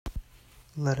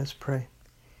Let us pray.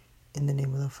 In the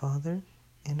name of the Father,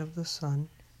 and of the Son,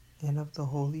 and of the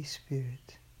Holy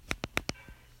Spirit.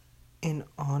 In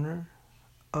honor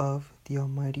of the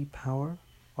almighty power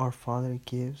our Father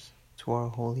gives to our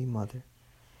Holy Mother.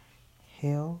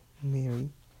 Hail Mary,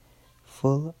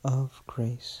 full of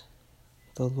grace,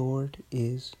 the Lord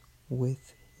is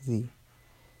with thee.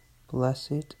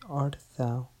 Blessed art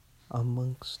thou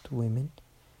amongst women,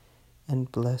 and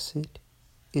blessed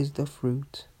is the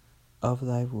fruit of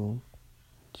thy womb,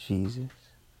 Jesus.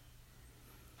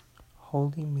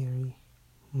 Holy Mary,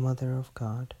 Mother of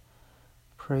God,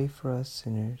 pray for us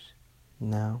sinners,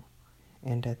 now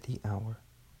and at the hour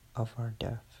of our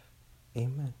death.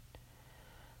 Amen.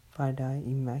 By thy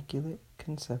immaculate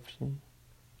conception,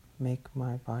 make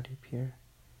my body pure,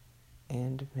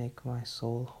 and make my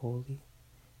soul holy.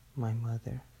 My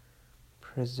Mother,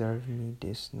 preserve me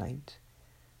this night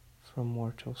from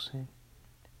mortal sin.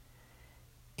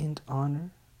 In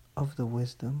honor of the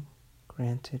wisdom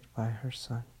granted by her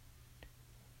Son.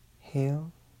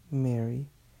 Hail Mary,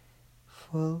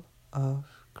 full of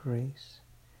grace,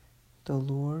 the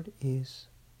Lord is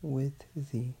with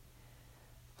thee.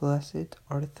 Blessed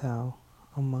art thou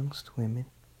amongst women,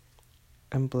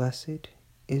 and blessed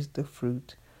is the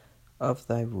fruit of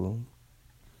thy womb,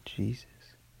 Jesus.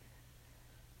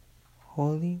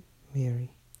 Holy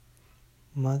Mary,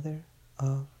 Mother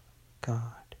of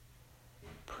God,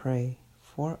 pray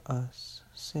for us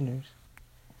sinners,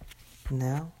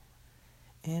 now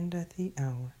and at the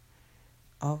hour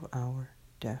of our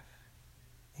death.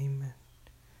 Amen.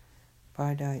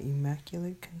 By thy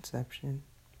immaculate conception,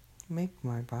 make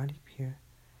my body pure,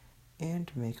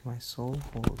 and make my soul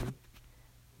holy.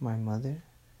 My Mother,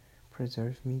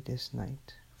 preserve me this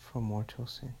night from mortal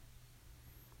sin.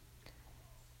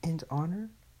 In honor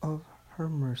of her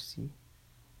mercy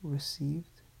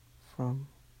received from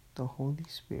the Holy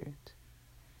Spirit.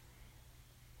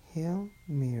 Hail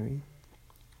Mary,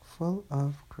 full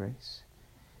of grace,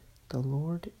 the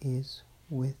Lord is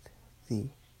with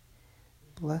thee.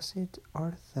 Blessed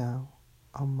art thou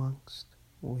amongst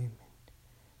women,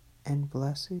 and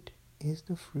blessed is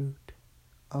the fruit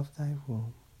of thy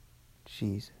womb,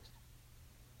 Jesus.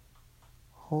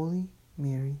 Holy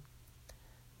Mary,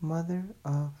 Mother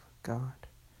of God,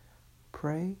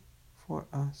 pray for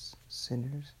us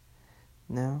sinners,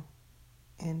 now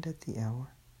and at the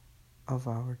hour of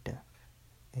our death.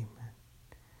 Amen.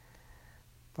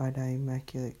 By thy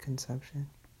immaculate conception,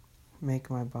 make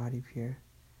my body pure,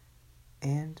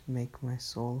 and make my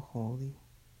soul holy.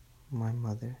 My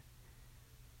Mother,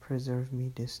 preserve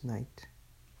me this night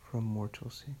from mortal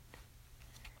sin.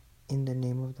 In the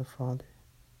name of the Father,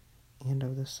 and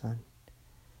of the Son,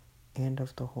 and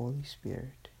of the Holy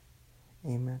Spirit.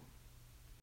 Amen.